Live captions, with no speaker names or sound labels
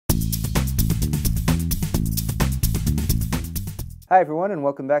Hi everyone and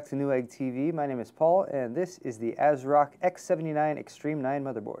welcome back to Newegg TV. My name is Paul and this is the ASRock X79 Extreme9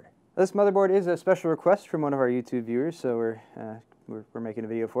 motherboard. This motherboard is a special request from one of our YouTube viewers, so we're making a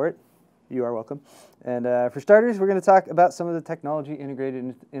video for it. You are welcome. And for starters, we're going to talk about some of the technology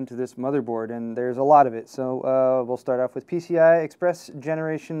integrated into this motherboard, and there's a lot of it. So we'll start off with PCI Express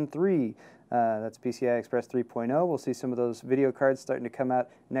Generation 3. That's PCI Express 3.0. We'll see some of those video cards starting to come out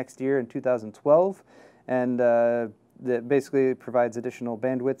next year in 2012. And that basically provides additional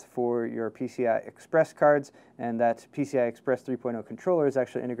bandwidth for your PCI Express cards, and that PCI Express 3.0 controller is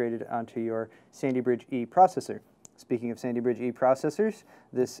actually integrated onto your Sandy Bridge E processor. Speaking of Sandy Bridge E processors,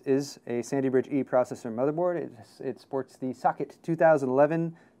 this is a Sandy Bridge E processor motherboard. It sports the socket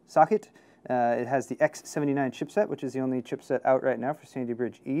 2011 socket. It has the X79 chipset, which is the only chipset out right now for Sandy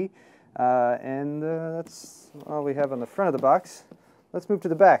Bridge E. And that's all we have on the front of the box. Let's move to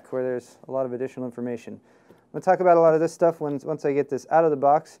the back, where there's a lot of additional information. We'll talk about a lot of this stuff once I get this out of the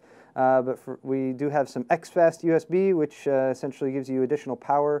box, but we do have some XFast USB, which essentially gives you additional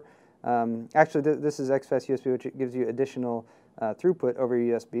power. Actually, this is XFast USB, which gives you additional throughput over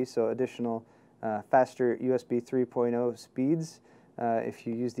USB, so additional faster USB 3.0 speeds if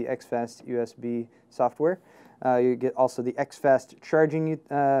you use the XFast USB software. You get also the XFast charging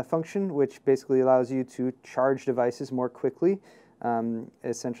function, which basically allows you to charge devices more quickly.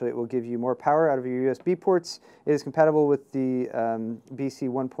 Essentially, it will give you more power out of your USB ports. It is compatible with the BC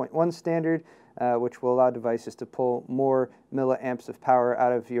 1.1 standard, which will allow devices to pull more milliamps of power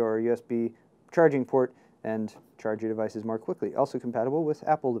out of your USB charging port and charge your devices more quickly. Also compatible with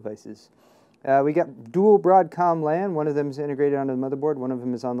Apple devices. We got dual Broadcom Land. One of them is integrated onto the motherboard. One of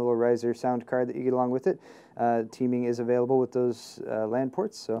them is on the little riser sound card that you get along with it. Teaming is available with those LAN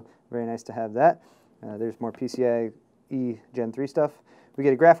ports, so very nice to have that. There's more PCI Gen 3 stuff. We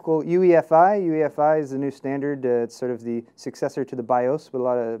get a graphical UEFI. UEFI is the new standard. It's sort of the successor to the BIOS, but a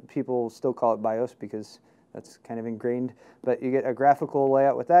lot of people still call it BIOS because that's kind of ingrained. But you get a graphical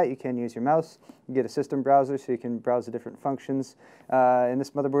layout with that. You can use your mouse. You get a system browser so you can browse the different functions. In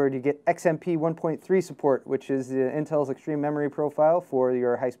this motherboard, you get XMP 1.3 support, which is the Intel's extreme memory profile for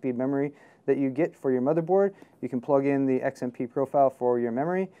your high-speed memory that you get for your motherboard. You can plug in the XMP profile for your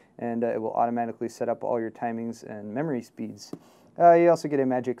memory, and it will automatically set up all your timings and memory speeds. You also get a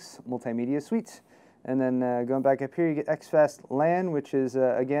Magix multimedia suite. And then going back up here, you get XFast LAN, which is,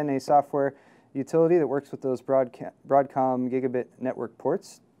 again, a software utility that works with those Broadcom gigabit network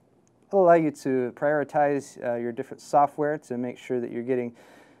ports. It'll allow you to prioritize your different software to make sure that you're getting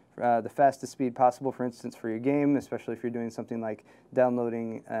the fastest speed possible, for instance, for your game, especially if you're doing something like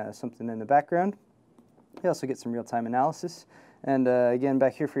downloading something in the background. You also get some real-time analysis. And again,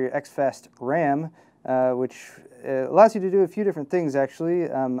 back here for your XFast RAM, which allows you to do a few different things, actually.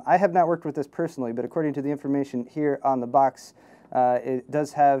 I have not worked with this personally, but according to the information here on the box, it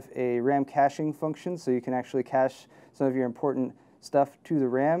does have a RAM caching function, so you can actually cache some of your important stuff to the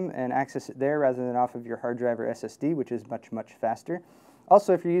RAM and access it there rather than off of your hard drive or SSD, which is much, much faster.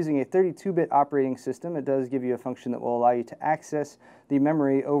 Also, if you're using a 32-bit operating system, it does give you a function that will allow you to access the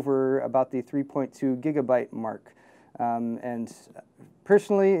memory over about the 3.2 gigabyte mark. And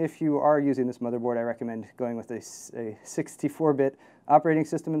personally, if you are using this motherboard, I recommend going with a 64-bit operating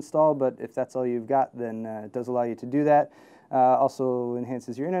system install, but if that's all you've got, then it does allow you to do that. Also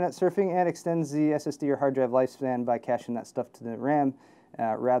enhances your internet surfing and extends the SSD or hard drive lifespan by caching that stuff to the RAM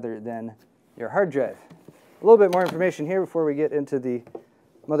rather than your hard drive. A little bit more information here before we get into the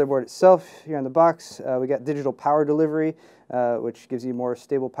motherboard itself. Here on the box, we got digital power delivery, which gives you more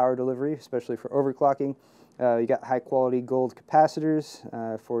stable power delivery, especially for overclocking. You got high-quality gold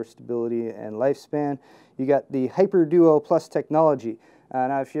capacitors for stability and lifespan. You got the Hyper Duo Plus technology.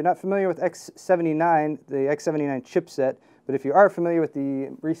 Now, if you're not familiar with X79, the X79 chipset, but if you are familiar with the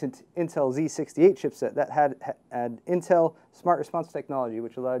recent Intel Z68 chipset, that had Intel Smart Response technology,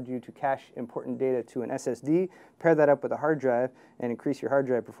 which allowed you to cache important data to an SSD, pair that up with a hard drive, and increase your hard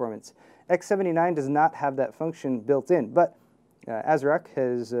drive performance. X79 does not have that function built in, but ASRock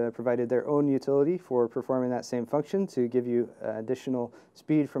has provided their own utility for performing that same function to give you additional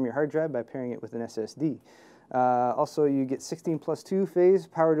speed from your hard drive by pairing it with an SSD. Also, you get 16+2 phase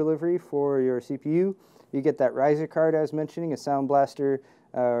power delivery for your CPU. You get that riser card I was mentioning, a Sound Blaster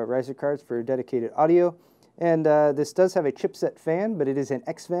riser cards for dedicated audio. And this does have a chipset fan, but it is an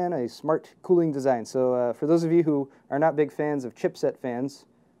X-fan, a smart cooling design. So for those of you who are not big fans of chipset fans,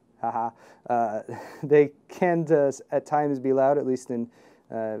 they can at times be loud, at least in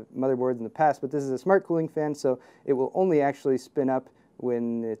motherboards in the past, but this is a smart cooling fan, so it will only actually spin up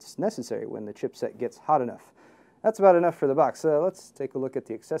when it's necessary, when the chipset gets hot enough. That's about enough for the box. Let's take a look at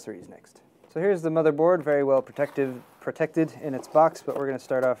the accessories next. So here's the motherboard, very well protected in its box, but we're going to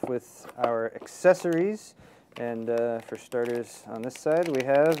start off with our accessories. And for starters, on this side we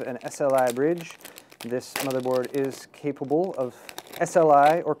have an Sli Bridge. This motherboard is capable of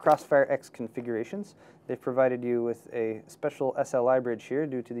SLI or Crossfire X configurations. They've provided you with a special Sli Bridge here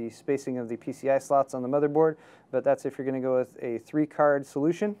due to the spacing of the Pci slots on the motherboard, but that's if you're going to go with a 3-card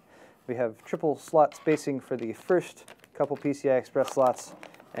solution. We have triple slot spacing for the first couple PCI Express slots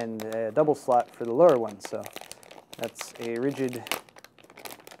and a double slot for the lower one. So that's a rigid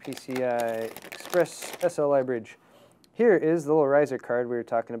PCI Express SLI Bridge. Here is the little riser card we were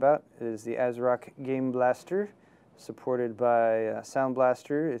talking about. It is the ASRock Game Blaster, supported by Sound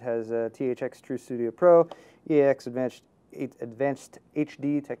Blaster. It has a THX True Studio Pro, EAX Advanced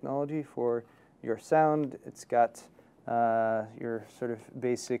HD technology for your sound. It's got your sort of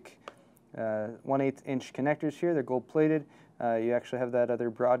basic 1/8 inch connectors here. They're gold plated. You actually have that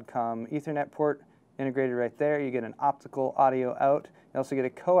other Broadcom Ethernet port integrated right there. You get an optical audio out. You also get a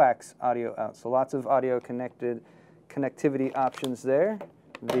coax audio out. So lots of audio connectivity options there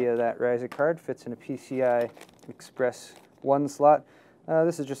via that riser card. Fits in a PCI Express 1 slot.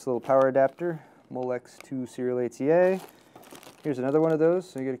 This is just a little power adapter, Molex to serial ATA. Here's another one of those.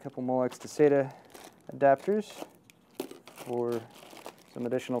 So you get a couple Molex to SATA adapters for some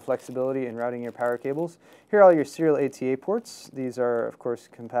additional flexibility in routing your power cables. Here are all your serial ATA ports. These are, of course,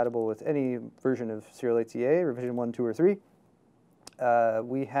 compatible with any version of serial ATA, revision 1, 2, or 3.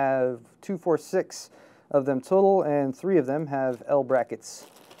 We have 2, 4, 6 of them total, and 3 of them have L brackets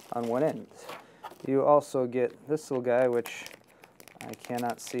on one end. You also get this little guy, which I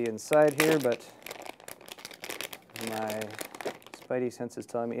cannot see inside here, but my spidey sense is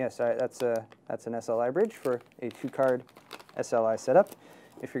telling me, yes, that's an SLI bridge for a 2-card SLI setup.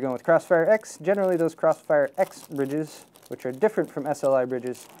 If you're going with Crossfire X, generally those Crossfire X bridges, which are different from SLI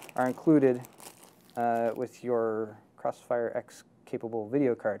bridges, are included with your Crossfire X capable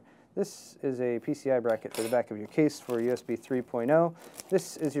video card. This is a PCI bracket for the back of your case for USB 3.0.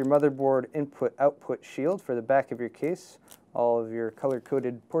 This is your motherboard input-output shield for the back of your case. All of your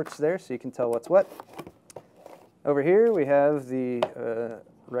color-coded ports there so you can tell what's what. Over here we have the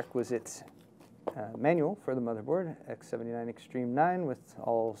requisite manual for the motherboard, X79 Extreme9, with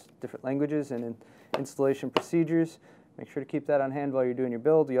all different languages and installation procedures. Make sure to keep that on hand while you're doing your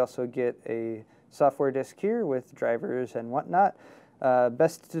build. You also get a software disk here with drivers and whatnot.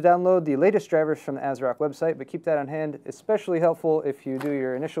 Best to download the latest drivers from the ASRock website, but keep that on hand. Especially helpful if you do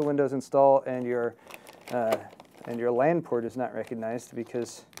your initial Windows install and your LAN port is not recognized,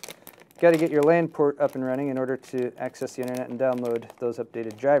 because you've got to get your LAN port up and running in order to access the internet and download those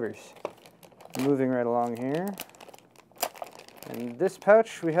updated drivers. Moving right along here. In this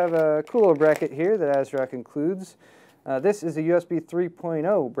pouch, we have a cool little bracket here that ASRock includes. This is a USB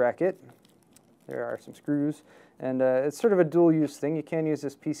 3.0 bracket. There are some screws, and it's sort of a dual-use thing. You can use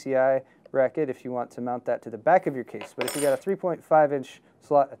this PCI bracket if you want to mount that to the back of your case, but if you got a 3.5-inch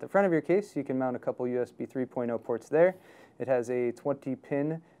slot at the front of your case, you can mount a couple USB 3.0 ports there. It has a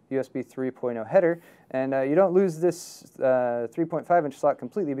 20-pin USB 3.0 header, and you don't lose this 3.5-inch slot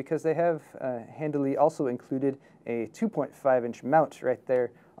completely, because they have handily also included a 2.5-inch mount right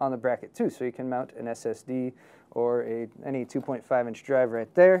there on the bracket too, so you can mount an SSD or any 2.5-inch drive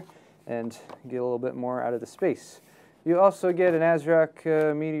right there and get a little bit more out of the space. You also get an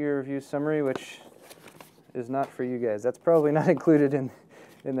ASRock media review summary, which is not for you guys. That's probably not included in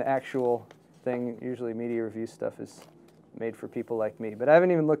the actual thing. Usually media review stuff is made for people like me, but I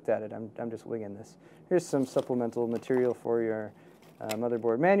haven't even looked at it. I'm just winging this. Here's some supplemental material for your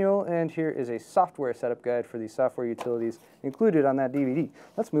motherboard manual, and here is a software setup guide for the software utilities included on that DVD.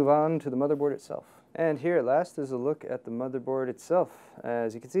 Let's move on to the motherboard itself. And here at last is a look at the motherboard itself.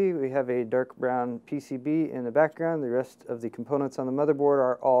 As you can see, we have a dark brown PCB in the background. The rest of the components on the motherboard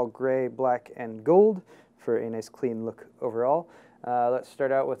are all gray, black, and gold for a nice clean look overall. Let's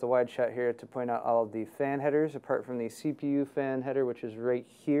start out with a wide shot here to point out all of the fan headers, apart from the CPU fan header, which is right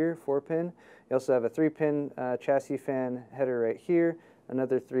here, 4-pin. You also have a 3-pin chassis fan header right here,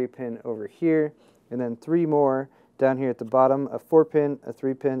 another 3-pin over here, and then 3 more down here at the bottom, a 4-pin, a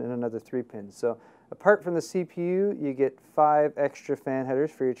 3-pin, and another 3-pin. So apart from the CPU, you get 5 extra fan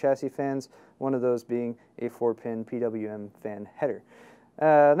headers for your chassis fans, one of those being a 4-pin PWM fan header.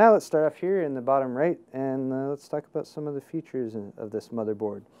 Now let's start off here in the bottom right, and let's talk about some of the features of this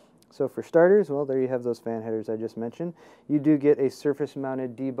motherboard. So for starters, well, there you have those fan headers I just mentioned. You do get a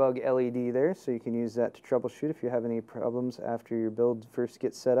surface-mounted debug LED there, so you can use that to troubleshoot if you have any problems after your build first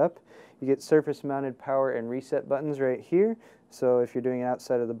gets set up. You get surface-mounted power and reset buttons right here, so if you're doing an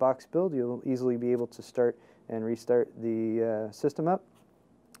outside-of-the-box build, you'll easily be able to start and restart the system up.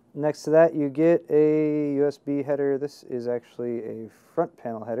 Next to that, you get a USB header. This is actually a front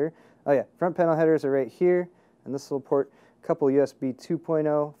panel header. Oh yeah, front panel headers are right here, and this will port a couple USB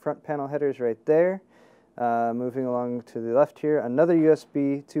 2.0 front panel headers right there. Moving along to the left here, another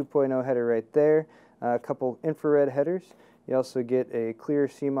USB 2.0 header right there, a couple infrared headers. You also get a clear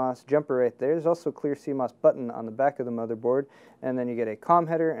CMOS jumper right there. There's also a clear CMOS button on the back of the motherboard, and then you get a COM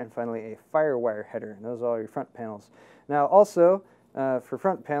header and finally a FireWire header. And those are all your front panels. Now also, for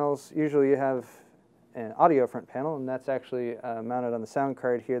front panels, usually you have an audio front panel, and that's actually mounted on the sound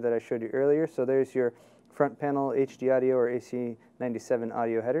card here that I showed you earlier. So there's your front panel HD audio or AC97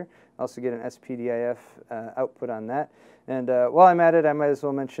 audio header. Also get an SPDIF output on that. And while I'm at it, I might as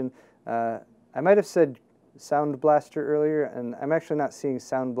well mention, I might have said Sound Blaster earlier, and I'm actually not seeing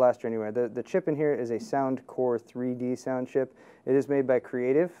Sound Blaster anywhere. The chip in here is a Soundcore 3D sound chip. It is made by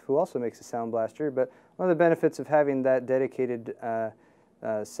Creative, who also makes a Sound Blaster, but one of the benefits of having that dedicated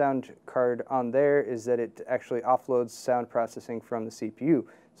sound card on there is that it actually offloads sound processing from the CPU,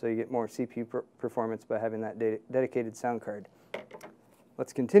 so you get more CPU performance by having that dedicated sound card.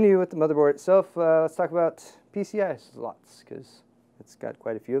 Let's continue with the motherboard itself. Let's talk about PCI slots, because it's got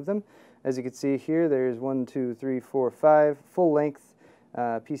quite a few of them. As you can see here, there's 1, 2, 3, 4, 5 full-length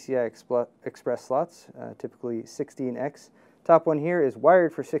PCI Express slots, typically 16X. Top one here is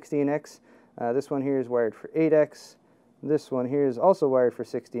wired for 16X. This one here is wired for 8X. This one here is also wired for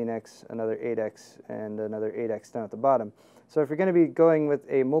 16X, another 8X, and another 8X down at the bottom. So if you're going to be going with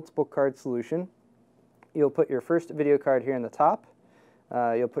a multiple card solution, you'll put your first video card here in the top.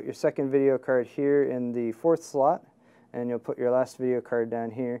 You'll put your second video card here in the 4th slot, and you'll put your last video card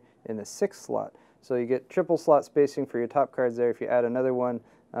down here in the 6th slot. So you get triple slot spacing for your top cards there. If you add another one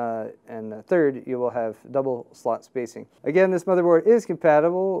and a third, you will have double slot spacing. Again, this motherboard is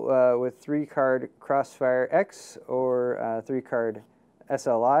compatible with 3-card Crossfire X or 3-card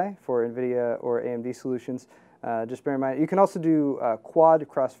SLI for NVIDIA or AMD solutions. Just bear in mind, you can also do quad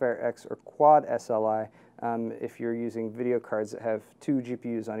Crossfire X or quad SLI if you're using video cards that have 2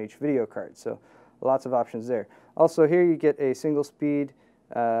 GPUs on each video card. So lots of options there. Also here you get a single speed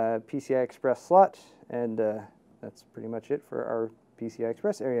PCI Express slot, and that's pretty much it for our PCI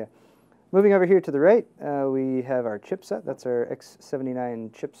Express area. Moving over here to the right, we have our chipset. That's our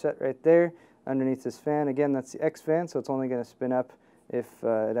X79 chipset right there. Underneath this fan, again, that's the X fan, so it's only going to spin up if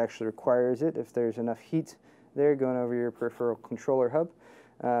it actually requires it, if there's enough heat there going over your peripheral controller hub.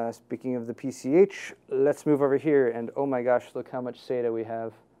 Speaking of the PCH, let's move over here, and oh my gosh, look how much SATA we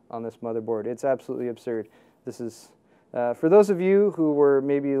have on this motherboard. It's absolutely absurd. This is, for those of you who were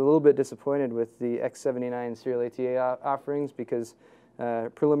maybe a little bit disappointed with the X79 serial ATA offerings, because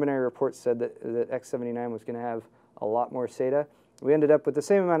preliminary reports said that X79 was going to have a lot more SATA, we ended up with the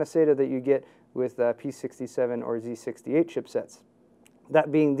same amount of SATA that you get with P67 or Z68 chipsets.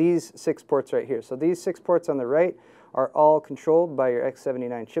 That being these 6 ports right here. So these 6 ports on the right are all controlled by your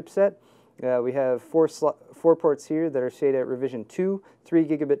X79 chipset. We have 4 ports here that are SATA revision 2, 3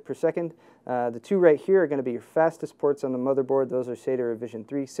 gigabit per second. The 2 right here are going to be your fastest ports on the motherboard. Those are SATA revision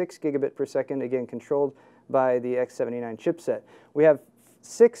 3, 6 gigabit per second, again controlled by the X79 chipset. We have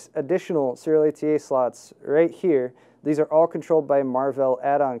 6 additional serial ATA slots right here. These are all controlled by Marvell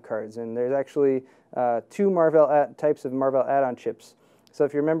add-on cards, and there's actually 2 types of Marvell add-on chips. So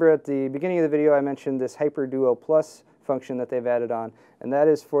if you remember at the beginning of the video, I mentioned this Hyper Duo Plus function that they've added on, and that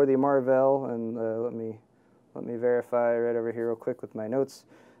is for the Marvell, and let me verify right over here real quick with my notes.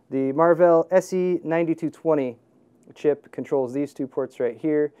 The Marvell SE9220 chip controls these 2 ports right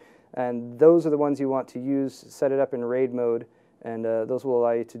here, and those are the ones you want to use, set it up in RAID mode, and those will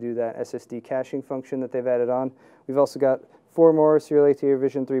allow you to do that SSD caching function that they've added on. We've also got 4 more serial ATA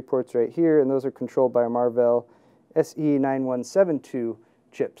revision 3 ports right here, and those are controlled by Marvell SE9172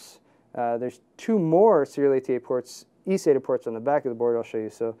 chips. There's 2 more serial ATA ports, eSATA ports on the back of the board I'll show you.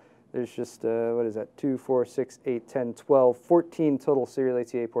 So there's just, what is that, 2, 4, 6, 8, 10, 12, 14 total serial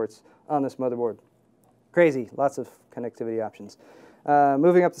ATA ports on this motherboard. Crazy, lots of connectivity options.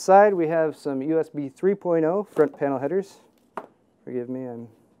 Moving up the side, we have some USB 3.0 front panel headers. Forgive me, I'm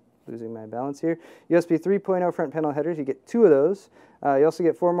losing my balance here. USB 3.0 front panel headers, you get 2 of those. You also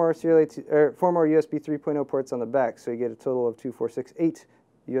get 4 more USB 3.0 ports on the back, so you get a total of 2, 4, 6, 8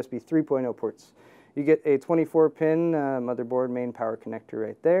 USB 3.0 ports. You get a 24-pin motherboard main power connector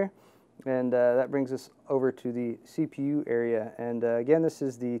right there, and that brings us over to the CPU area. And again, this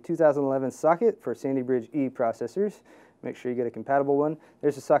is the 2011 socket for Sli Bridge E processors. Make sure you get a compatible one.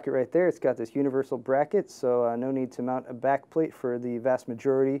 There's a socket right there. It's got this universal bracket, so no need to mount a back plate for the vast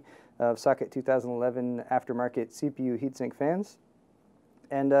majority of socket 2011 aftermarket CPU heatsink fans.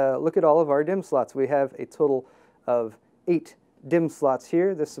 And look at all of our DIMM slots. We have a total of 8 Dimm Slots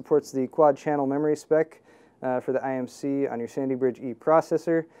here. This supports the quad channel memory spec for the IMC on your Sli Bridge E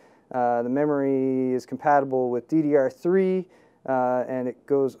processor. The memory is compatible with DDR3 and it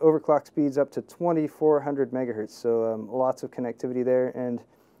goes overclock speeds up to 2400 megahertz, so lots of connectivity there. And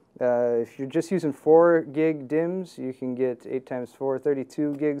if you're just using 4 gig DIMMs, you can get 8 times 4,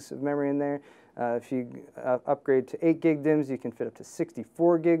 32 gigs of memory in there. If you upgrade to 8 gig DIMMs, you can fit up to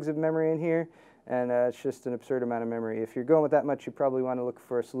 64 gigs of memory in here, and it's just an absurd amount of memory. If you're going with that much, you probably want to look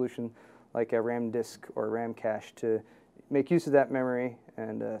for a solution like a RAM disk or RAM cache to make use of that memory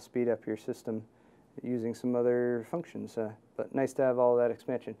and speed up your system using some other functions. But nice to have all of that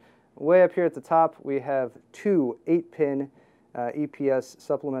expansion. Way up here at the top, we have 2 8-pin EPS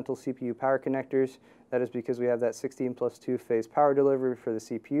supplemental CPU power connectors. That is because we have that 16 plus 2 phase power delivery for the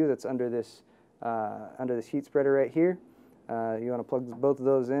CPU that's under this heat spreader right here. You want to plug both of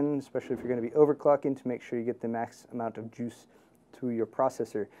those in, especially if you're going to be overclocking, to make sure you get the max amount of juice to your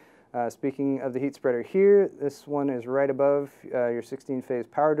processor. Speaking of the heat spreader here, this one is right above your 16-phase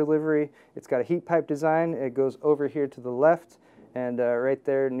power delivery. It's got a heat pipe design. It goes over here to the left and right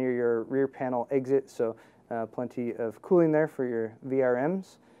there near your rear panel exit, so plenty of cooling there for your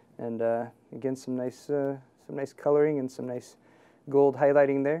VRMs. And again, some nice coloring and some nice gold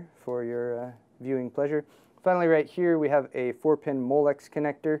highlighting there for your viewing pleasure. Finally, right here we have a 4-pin Molex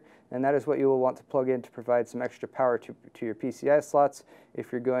connector, and that is what you will want to plug in to provide some extra power to your PCI slots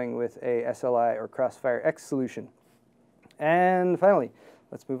if you're going with a SLI or Crossfire X solution. And finally,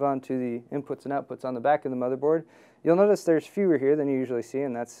 let's move on to the inputs and outputs on the back of the motherboard. You'll notice there's fewer here than you usually see,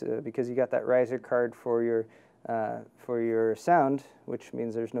 and that's because you got that riser card for your sound, which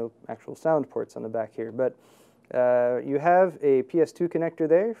means there's no actual sound ports on the back here. But you have a PS2 connector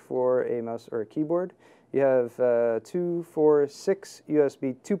there for a mouse or a keyboard. You have 2, 4, 6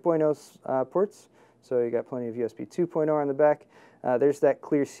 USB 2.0 ports, so you got plenty of USB 2.0 on the back. There's that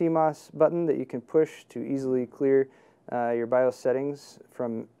clear CMOS button that you can push to easily clear your BIOS settings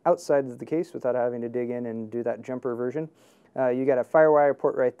from outside of the case without having to dig in and do that jumper version. You got a FireWire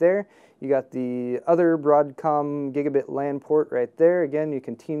port right there. You got the other Broadcom gigabit LAN port right there. Again, you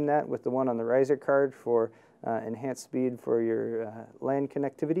can team that with the one on the riser card for enhanced speed for your LAN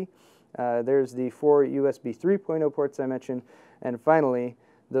connectivity. There's the 4 USB 3.0 ports I mentioned, and finally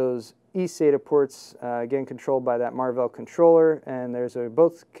those eSATA ports, again controlled by that Marvell controller, and there's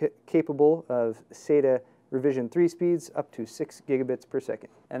both capable of SATA revision 3 speeds up to 6 gigabits per second.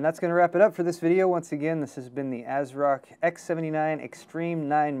 And that's going to wrap it up for this video. Once again, this has been the ASRock X79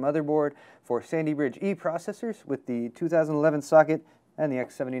 Extreme9 motherboard for Sli Bridge E processors with the 2011 socket and the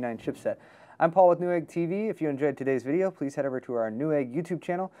X79 chipset. I'm Paul with Newegg TV. If you enjoyed today's video, please head over to our Newegg YouTube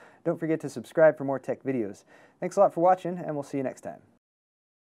channel. Don't forget to subscribe for more tech videos. Thanks a lot for watching, and we'll see you next time.